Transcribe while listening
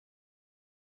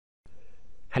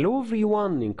Hello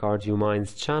everyone in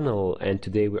CardioMinds channel, and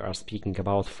today we are speaking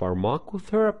about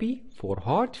pharmacotherapy for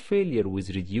heart failure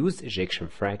with reduced ejection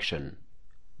fraction.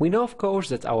 We know of course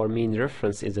that our main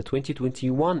reference is the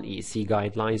 2021 ESC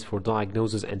Guidelines for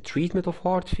diagnosis and treatment of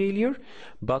heart failure,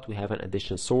 but we have an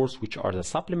additional source which are the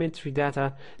supplementary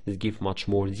data that give much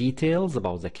more details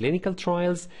about the clinical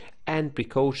trials and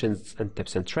precautions and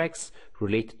tips and tricks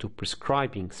related to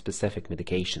prescribing specific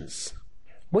medications.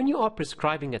 When you are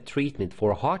prescribing a treatment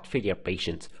for a heart failure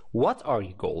patient, what are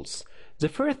your goals? The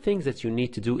first thing that you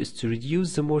need to do is to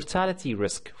reduce the mortality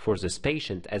risk for this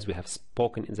patient, as we have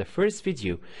spoken in the first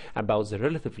video about the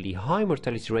relatively high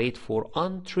mortality rate for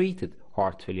untreated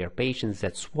heart failure patients.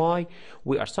 That's why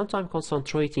we are sometimes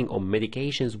concentrating on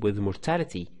medications with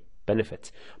mortality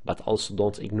benefit, but also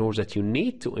don't ignore that you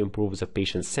need to improve the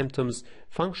patient's symptoms,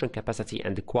 function capacity,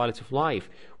 and the quality of life,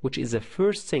 which is the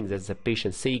first thing that the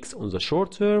patient seeks on the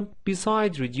short term,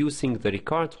 besides reducing the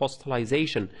recurrent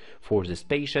hospitalization for this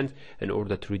patient in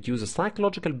order to reduce the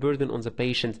psychological burden on the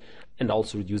patient and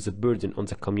also reduce the burden on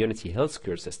the community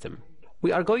healthcare system.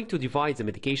 We are going to divide the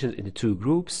medications into two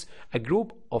groups: a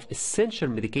group of essential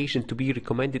medication to be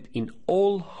recommended in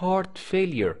all heart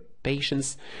failure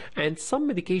patients, and some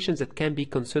medications that can be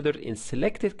considered in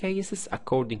selected cases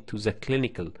according to the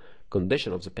clinical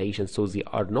condition of the patient, so they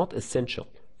are not essential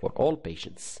for all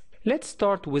patients. Let's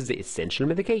start with the essential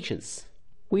medications.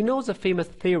 We know the famous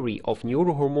theory of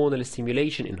neurohormonal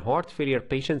stimulation in heart failure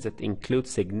patients that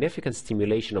includes significant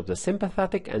stimulation of the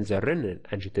sympathetic and the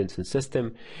renin-angiotensin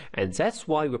system, and that's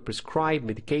why we prescribe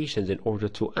medications in order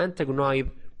to antagonize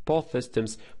both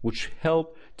systems, which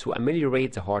help to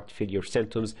ameliorate the heart failure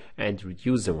symptoms and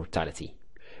reduce the mortality.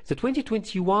 The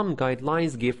 2021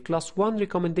 guidelines give class 1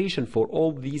 recommendation for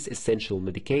all these essential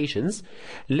medications.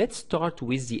 Let's start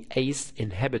with the ACE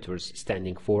inhibitors,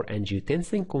 standing for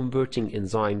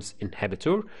angiotensin-converting-enzymes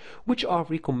inhibitor, which are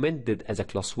recommended as a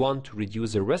class 1 to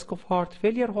reduce the risk of heart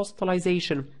failure,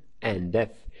 hospitalization, and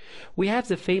death. We have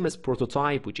the famous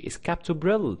prototype, which is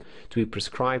captopril, to be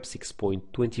prescribed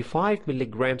 6.25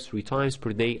 milligrams 3 times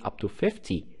per day up to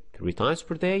 50 3 times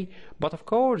per day, but of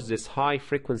course this high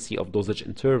frequency of dosage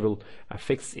interval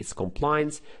affects its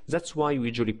compliance. That's why we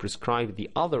usually prescribe the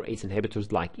other ACE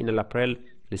inhibitors like Enalapril,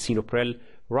 lisinopril,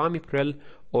 ramipril,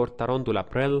 or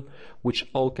tarondolapril, which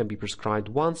all can be prescribed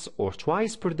once or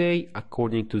twice per day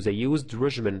according to the used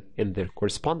regimen in their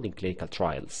corresponding clinical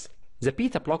trials. The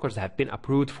beta blockers have been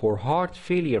approved for heart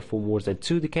failure for more than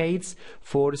 2 decades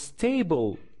for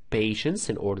stable patients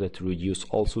in order to reduce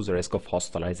also the risk of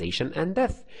hospitalization and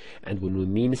death. And when we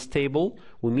mean stable,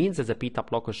 we mean that the beta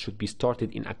blockers should be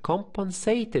started in a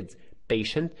compensated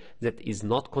patient that is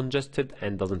not congested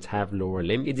and doesn't have lower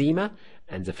limb edema.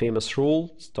 And the famous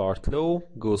rule, start low,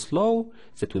 go slow,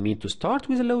 that we mean to start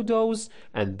with a low dose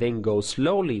and then go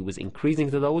slowly with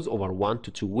increasing the dose over 1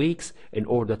 to 2 weeks in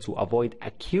order to avoid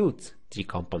acute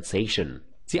decompensation.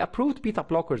 The approved beta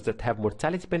blockers that have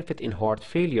mortality benefit in heart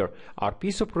failure are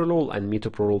bisoprolol and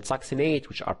metoprolol succinate,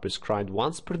 which are prescribed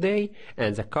once per day,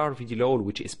 and the carvedilol,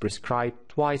 which is prescribed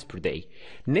twice per day.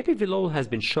 Neprilysin has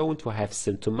been shown to have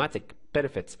symptomatic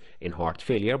benefits in heart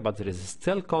failure, but there is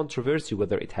still controversy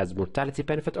whether it has mortality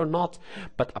benefit or not.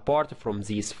 But apart from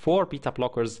these 4 beta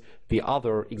blockers, the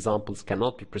other examples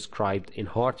cannot be prescribed in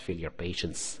heart failure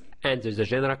patients. And there's a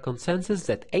general consensus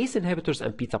that ACE inhibitors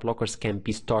and beta blockers can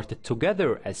be started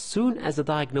together as soon as the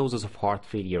diagnosis of heart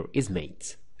failure is made.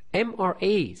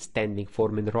 MRA, standing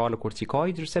for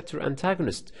mineralocorticoid receptor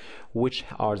antagonist, which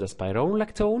are the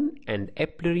spironolactone and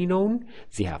eplerenone.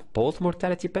 They have both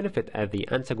mortality benefit as they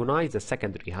antagonize the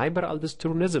secondary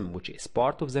hyperaldosteronism, which is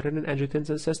part of the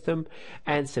renin-angiotensin system,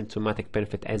 and symptomatic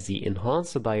benefit as they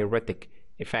enhance the diuretic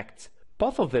effect.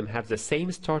 Both of them have the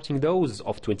same starting dose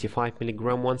of 25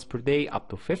 mg once per day up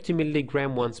to 50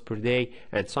 mg once per day,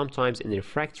 and sometimes in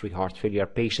refractory heart failure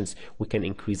patients we can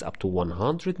increase up to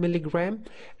 100 mg.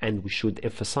 And we should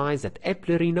emphasize that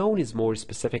eplerenone is more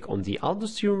specific on the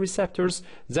aldosterone receptors.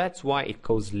 That's why it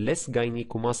causes less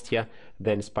gynecomastia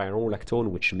than spironolactone,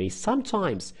 which may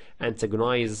sometimes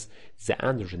antagonize the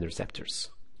androgen receptors.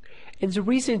 In the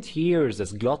recent years,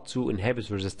 as GLUT2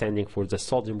 inhibitors, standing for the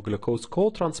sodium glucose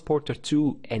cotransporter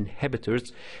 2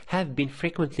 inhibitors, have been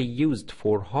frequently used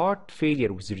for heart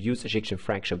failure with reduced ejection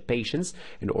fraction patients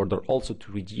in order also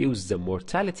to reduce the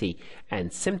mortality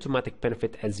and symptomatic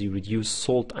benefit as they reduce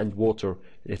salt and water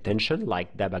retention,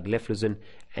 like Dapagliflozin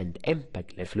and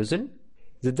Empagliflozin.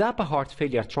 The DAPA heart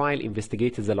failure trial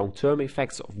investigated the long-term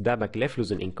effects of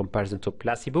dapagliflozin in comparison to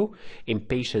placebo in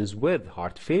patients with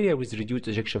heart failure with reduced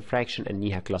ejection fraction and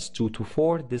NYHA class 2 to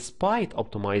 4 despite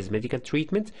optimized medical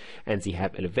treatment, and they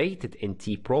have elevated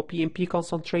NT-proBNP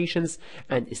concentrations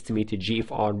and estimated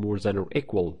GFR more than or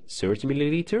equal 30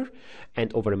 milliliter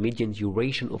and over a median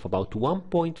duration of about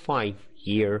 1.5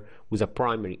 year with a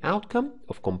primary outcome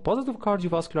of composite of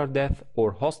cardiovascular death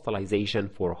or hospitalization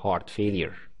for heart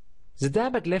failure. The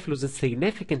dapagliflozin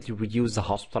significantly reduced the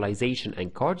hospitalization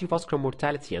and cardiovascular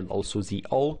mortality and also the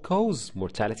all-cause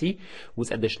mortality, with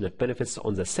additional benefits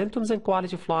on the symptoms and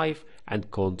quality of life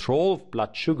and control of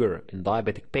blood sugar in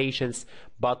diabetic patients.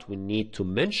 But we need to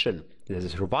mention that the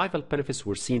survival benefits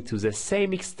were seen to the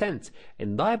same extent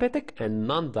in diabetic and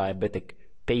non-diabetic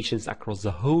patients across the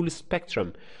whole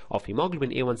spectrum of hemoglobin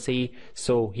A1C,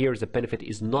 so here the benefit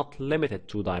is not limited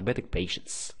to diabetic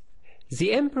patients.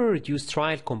 The EMPEROR-reduced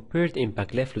trial compared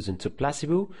empagliflozin to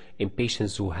placebo in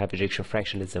patients who have ejection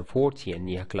fraction less than 40 and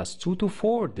NYHA class 2 to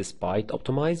 4 despite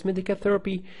optimized medical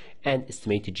therapy, and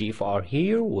estimated GFR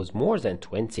here was more than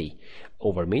 20,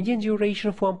 over median duration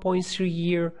of 1.3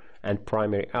 year, and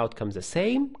primary outcomes the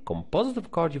same, composite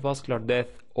of cardiovascular death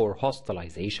or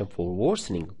hospitalization for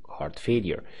worsening heart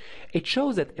failure. It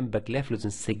shows that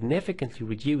empagliflozin significantly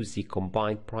reduced the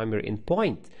combined primary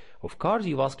endpoint of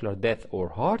cardiovascular death or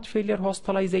heart failure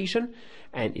hospitalization,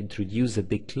 and introduced a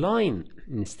decline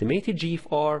in estimated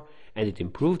GFR, and it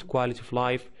improved quality of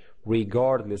life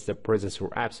regardless the presence or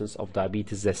absence of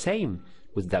diabetes the same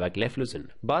with dapagliflozin.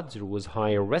 But there was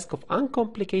higher risk of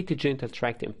uncomplicated genital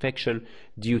tract infection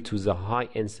due to the high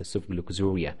incidence of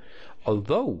glucosuria.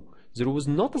 Although there was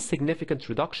not a significant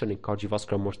reduction in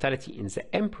cardiovascular mortality in the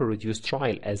EMPEROR-reduced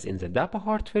trial as in the DAPA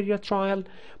heart failure trial,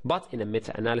 but in a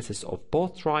meta-analysis of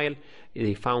both trials,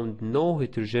 they found no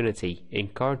heterogeneity in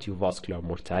cardiovascular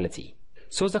mortality.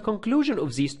 So the conclusion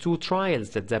of these two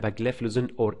trials that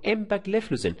dapagliflozin or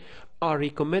empagliflozin are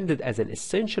recommended as an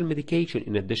essential medication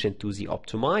in addition to the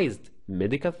optimized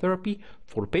medical therapy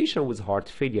for patients with heart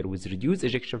failure with reduced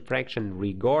ejection fraction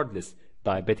regardless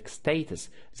diabetic status.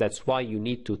 That's why you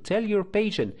need to tell your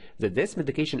patient that this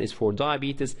medication is for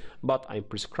diabetes, but I'm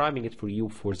prescribing it for you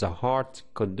for the heart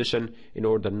condition in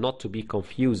order not to be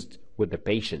confused with the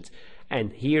patient.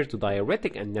 And here the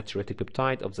diuretic and natriuretic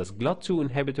peptide of the SGLT2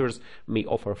 inhibitors may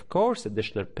offer, of course,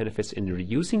 additional benefits in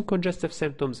reducing congestive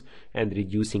symptoms and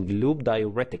reducing loop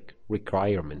diuretic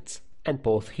requirements. And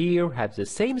both here have the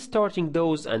same starting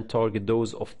dose and target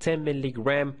dose of 10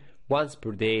 mg once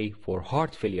per day for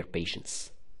heart failure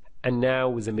patients. And now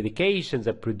with the medications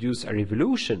that produce a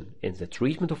revolution in the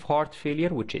treatment of heart failure,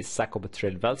 which is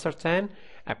Sacubitril Valsartan,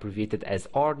 abbreviated as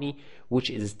ARNI, which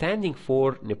is standing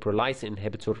for Neprilysin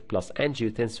Inhibitor plus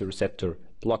Angiotensin Receptor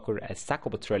Blocker, as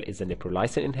Sacubitril is a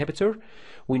neprilysin inhibitor.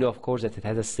 We know, of course, that it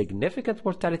has a significant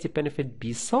mortality benefit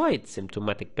besides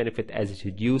symptomatic benefit, as it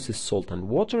reduces salt and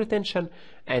water retention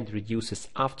and reduces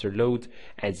afterload,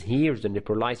 as here the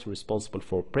neprilysin responsible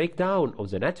for breakdown of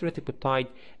the natriuretic peptide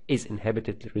is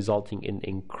inhibited, resulting in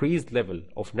increased level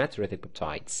of natriuretic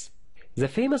peptides. The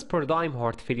famous Paradigm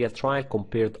heart failure trial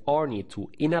compared ARNI to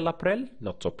Enalapril,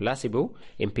 not to placebo,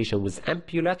 in patients with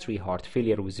ambulatory heart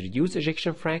failure with reduced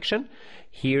ejection fraction.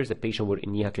 Here the patients were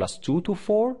in NYHA class 2 to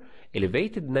 4,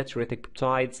 elevated natriuretic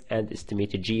peptides, and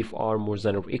estimated GFR more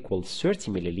than or equal 30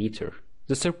 milliliter.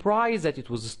 The surprise that it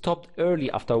was stopped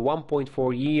early after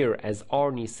 1.4 years, as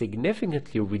ARNI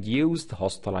significantly reduced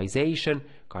hospitalization,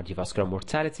 cardiovascular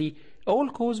mortality,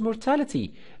 all-cause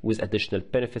mortality, with additional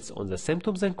benefits on the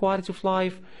symptoms and quality of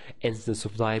life, incidence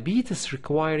of diabetes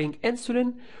requiring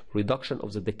insulin, reduction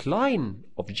of the decline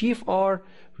of GFR,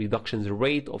 reduction in the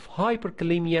rate of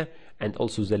hyperkalemia, and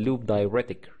also the loop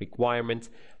diuretic requirement.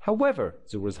 However,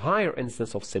 there was higher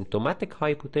incidence of symptomatic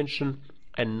hypotension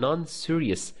and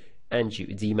non-serious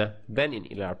angioedema than in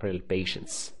Enalapril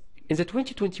patients. In the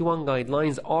 2021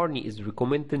 guidelines, ARNI is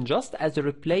recommended just as a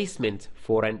replacement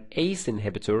for an ACE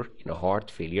inhibitor in a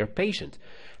heart failure patient.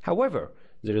 However,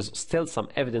 there is still some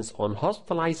evidence on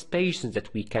hospitalized patients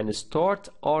that we can start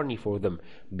ARNI for them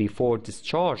before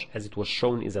discharge, as it was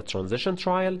shown in the transition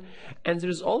trial, and there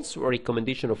is also a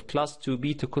recommendation of class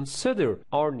 2B to consider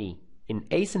ARNI in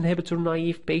ACE inhibitor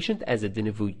naive patient as a de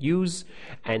novo use,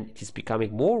 and it is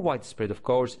becoming more widespread, of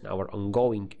course, in our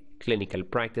ongoing clinical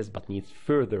practice, but needs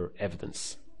further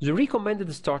evidence. The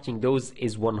recommended starting dose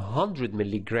is 100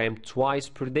 mg twice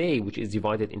per day, which is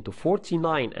divided into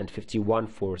 49 and 51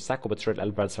 for Sacubitril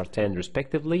and Valsartan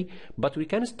respectively, but we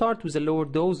can start with a lower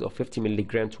dose of 50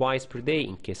 mg twice per day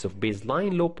in case of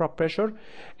baseline low blood pressure,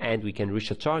 and we can reach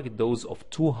a target dose of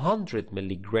 200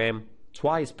 mg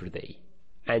twice per day.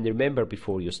 And remember,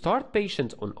 before you start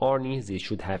patients on ARNI, they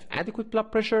should have adequate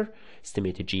blood pressure,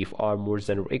 estimated GFR more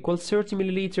than or equal 30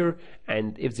 milliliter,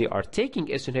 and if they are taking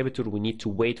ACE inhibitor, we need to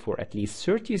wait for at least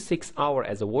 36 hours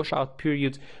as a washout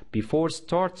period before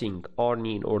starting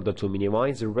ARNI in order to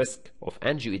minimize the risk of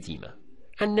angioedema.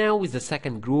 And now is the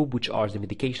second group, which are the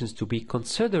medications to be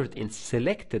considered in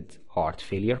selected heart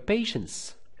failure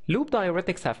patients. Loop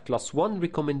diuretics have class 1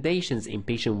 recommendations in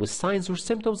patients with signs or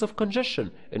symptoms of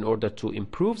congestion in order to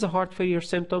improve the heart failure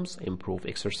symptoms, improve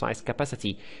exercise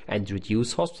capacity, and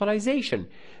reduce hospitalization.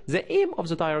 The aim of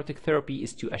the diuretic therapy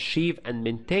is to achieve and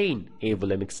maintain a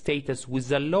volemic status with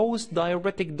the lowest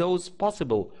diuretic dose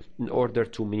possible in order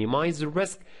to minimize the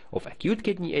risk of acute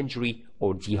kidney injury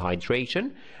or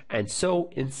dehydration. And so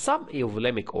in some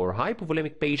euvolemic or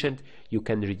hypovolemic patient, you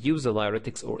can reduce the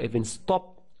diuretics or even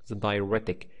stop the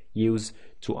diuretic use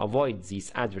to avoid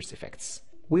these adverse effects.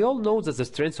 We all know that the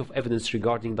strength of evidence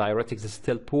regarding diuretics is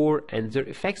still poor, and their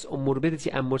effects on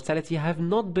morbidity and mortality have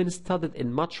not been studied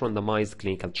in much randomized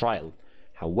clinical trial.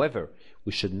 However,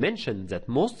 we should mention that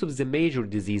most of the major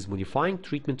disease-modifying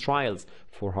treatment trials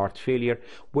for heart failure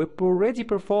were already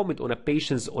performed on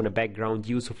patients on a background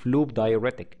use of loop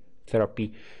diuretic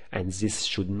therapy, and this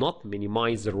should not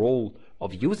minimize the role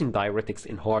of using diuretics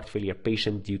in heart failure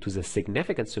patients due to the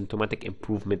significant symptomatic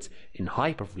improvements in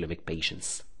hypervolemic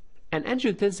patients. An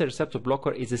angiotensin receptor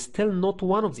blocker is still not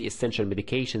one of the essential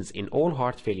medications in all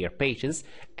heart failure patients,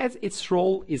 as its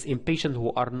role is in patients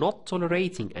who are not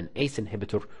tolerating an ACE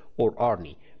inhibitor or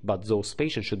ARNI, but those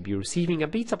patients should be receiving a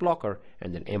beta blocker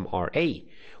and an MRA.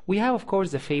 We have, of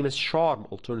course, the famous SHARM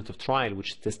alternative trial,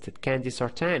 which tested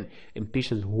candesartan in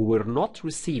patients who were not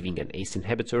receiving an ACE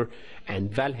inhibitor,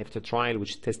 and Valsartan trial,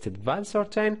 which tested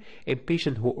Valsartan in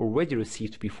patients who already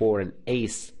received before an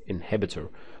ACE inhibitor.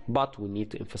 But we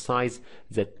need to emphasize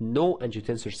that no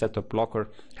angiotensin receptor blocker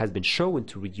has been shown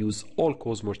to reduce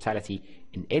all-cause mortality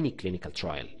in any clinical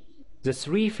trial. The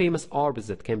three famous ARBs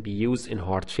that can be used in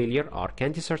heart failure are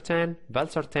candesartan,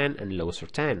 Valsartan, and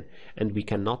losartan. And we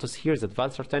can notice here that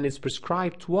Valsartan is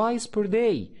prescribed twice per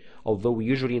day, although we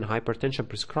usually in hypertension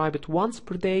prescribe it once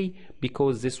per day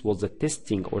because this was the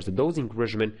testing or the dosing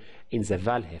regimen in the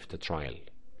Valsartan trial.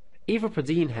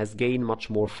 Ivabradine has gained much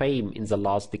more fame in the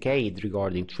last decade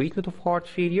regarding treatment of heart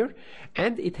failure,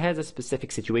 and it has a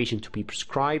specific situation to be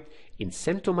prescribed in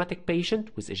symptomatic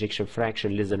patient with ejection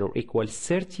fraction less than or equal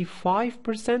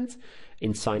 35%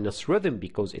 in sinus rhythm,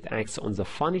 because it acts on the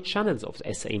funny channels of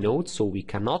the SA node, so we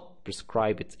cannot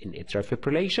prescribe it in atrial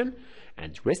fibrillation,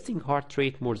 and resting heart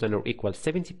rate more than or equal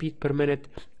 70 beats per minute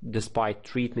despite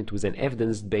treatment with an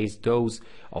evidence-based dose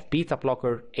of beta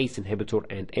blocker, ACE inhibitor,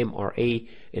 and MRA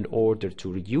in order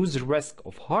to reduce the risk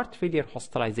of heart failure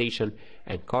hospitalization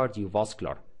and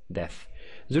cardiovascular death.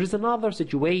 There is another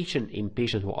situation in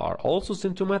patients who are also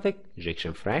symptomatic,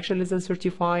 ejection fraction less than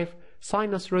 35,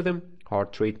 sinus rhythm,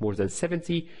 heart rate more than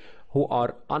 70, who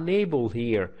are unable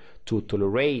here to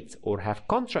tolerate or have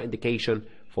contraindication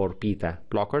for beta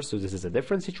blockers, so this is a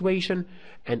different situation,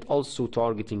 and also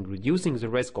targeting reducing the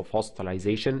risk of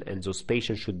hospitalization, and those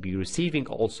patients should be receiving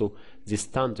also the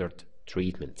standard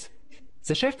treatment.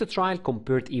 The SHIFT trial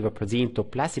compared ivabradine to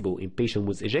placebo in patients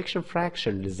with ejection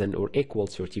fraction less than or equal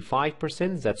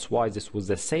 35%. That's why this was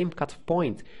the same cutoff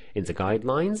point in the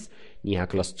guidelines, NYHA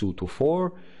class 2 to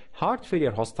 4, heart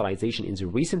failure hospitalization in the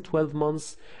recent 12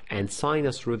 months, and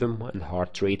sinus rhythm and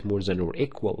heart rate more than or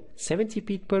equal 70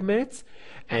 beats per minute,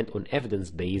 and on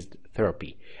evidence-based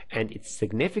therapy. And it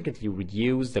significantly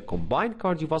reduced the combined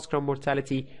cardiovascular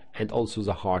mortality and also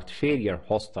the heart failure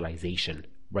hospitalization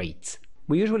rate.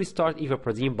 We usually start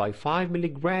ivabradine by 5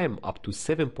 mg up to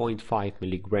 7.5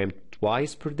 mg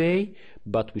twice per day,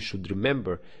 but we should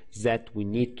remember that we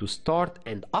need to start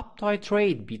and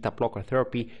up-titrate beta blocker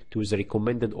therapy to the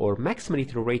recommended or maximally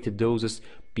tolerated doses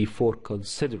before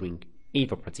considering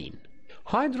ivabradine.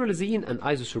 Hydralazine and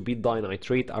isosorbate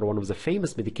dinitrate are one of the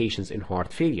famous medications in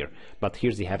heart failure, but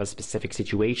here they have a specific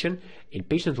situation in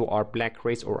patients who are Black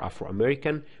race or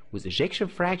Afro-American with ejection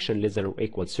fraction less than or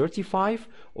equal 35,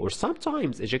 or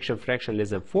sometimes ejection fraction less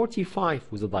than 45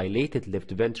 with a dilated left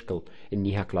ventricle in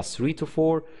NYHA class 3 to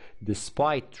 4,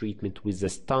 despite treatment with the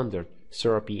standard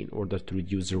therapy in order to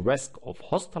reduce the risk of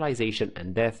hospitalization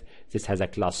and death. This has a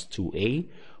class 2A,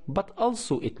 but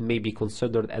also it may be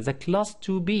considered as a class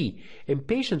 2B in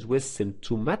patients with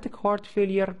symptomatic heart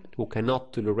failure who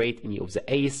cannot tolerate any of the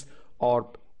ACE,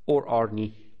 ARB, or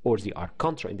ARNI, or they are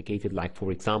contraindicated, like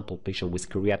for example patient with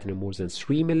creatinine more than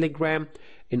 3 mg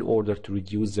in order to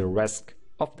reduce the risk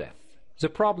of death. The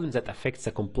problem that affects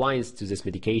the compliance to this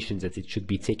medication is that it should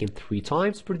be taken 3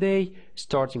 times per day,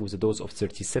 starting with a dose of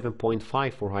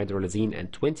 37.5 for hydralazine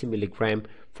and 20 mg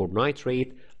for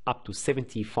nitrate, up to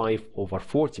 75 over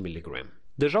 40 mg.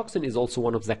 Digoxin is also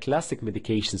one of the classic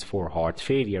medications for heart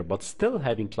failure, but still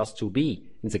having class 2B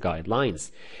in the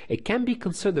guidelines. It can be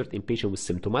considered in patients with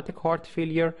symptomatic heart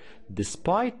failure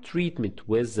despite treatment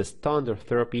with the standard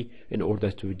therapy in order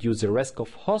to reduce the risk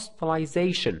of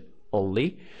hospitalization.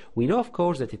 Only, we know of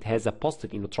course that it has a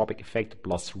positive inotropic effect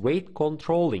plus rate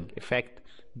controlling effect,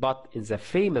 but in the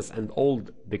famous and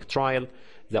old big trial,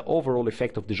 the overall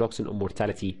effect of digoxin on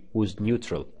mortality was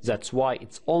neutral. That's why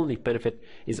its only benefit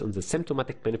is on the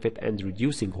symptomatic benefit and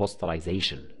reducing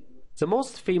hospitalization. The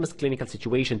most famous clinical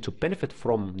situation to benefit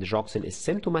from digoxin is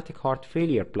symptomatic heart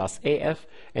failure plus AF,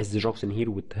 as digoxin here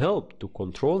would help to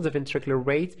control the ventricular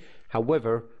rate.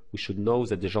 However, we should know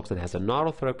that digoxin has a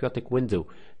narrow therapeutic window.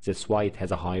 That's why it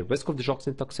has a high risk of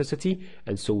digoxin toxicity,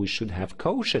 and so we should have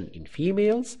caution in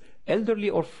females, elderly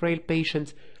or frail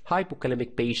patients,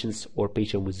 hypokalemic patients, or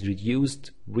patients with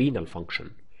reduced renal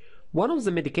function. One of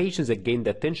the medications that gained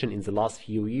attention in the last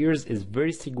few years is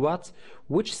vericiguat,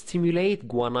 which stimulate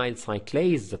guanyl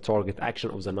cyclase, the target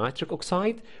action of the nitric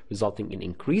oxide, resulting in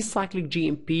increased cyclic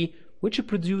GMP, which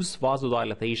produce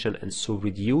vasodilatation and so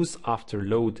reduce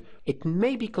afterload. It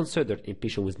may be considered in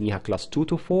patients with NYHA class 2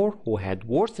 to 4 who had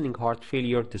worsening heart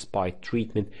failure despite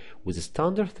treatment with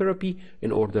standard therapy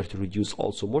in order to reduce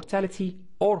also mortality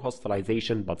or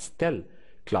hospitalization, but still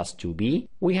class 2B.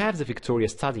 We have the Victoria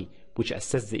study, which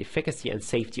assessed the efficacy and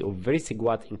safety of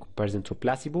vericiguat in comparison to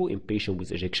placebo in patients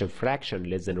with ejection fraction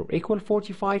less than or equal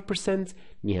 45%,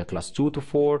 NYHA class 2 to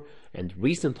 4, and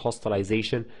recent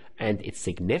hospitalization, and it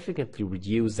significantly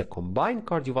reduced the combined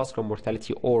cardiovascular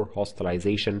mortality or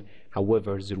hospitalization.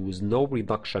 However, there was no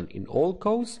reduction in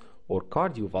all-cause or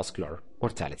cardiovascular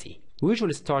mortality. We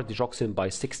usually start digoxin by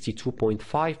 62.5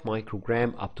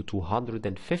 microgram up to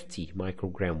 250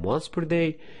 microgram once per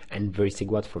day, and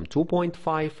vericiguat from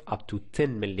 2.5 up to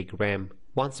 10 milligram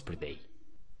once per day.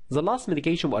 The last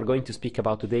medication we are going to speak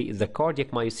about today is the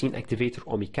cardiac myosin activator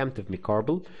omecamtiv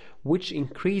mecarbil, which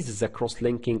increases the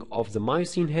cross-linking of the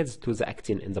myosin heads to the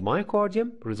actin in the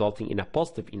myocardium, resulting in a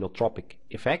positive inotropic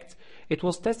effect. It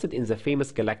was tested in the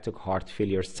famous galactic heart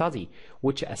failure study,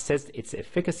 which assessed its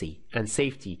efficacy and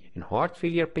safety in heart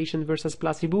failure patient versus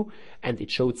placebo, and it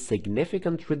showed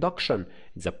significant reduction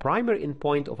in the primary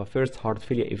endpoint of a first heart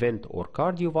failure event or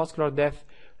cardiovascular death,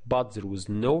 but there was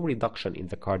no reduction in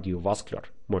the cardiovascular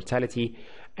mortality,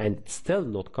 and it's still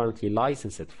not currently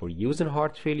licensed for use in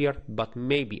heart failure, but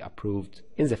may be approved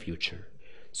in the future.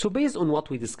 So based on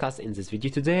what we discussed in this video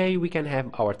today, we can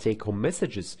have our take-home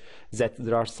messages that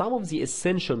there are some of the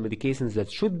essential medications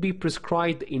that should be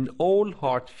prescribed in all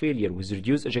heart failure with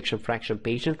reduced ejection fraction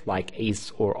patients like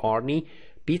ACE or ARNI,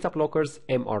 beta blockers,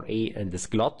 MRA, and the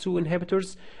SGLT2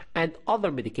 inhibitors, and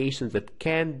other medications that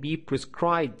can be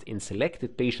prescribed in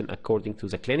selected patients according to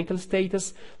the clinical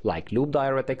status, like loop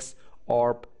diuretics,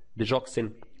 ARB,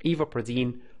 digoxin,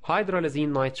 ivabradine,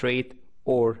 hydralazine nitrate,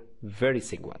 or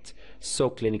vericiguat. So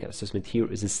clinical assessment here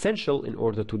is essential in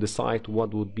order to decide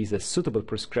what would be the suitable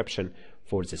prescription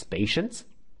for this patient.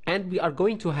 And we are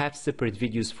going to have separate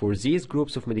videos for these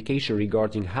groups of medication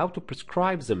regarding how to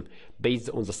prescribe them based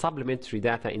on the supplementary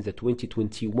data in the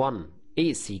 2021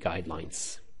 ESC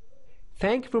Guidelines.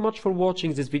 Thank you very much for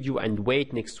watching this video, and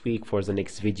wait next week for the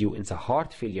next video in the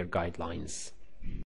heart failure guidelines.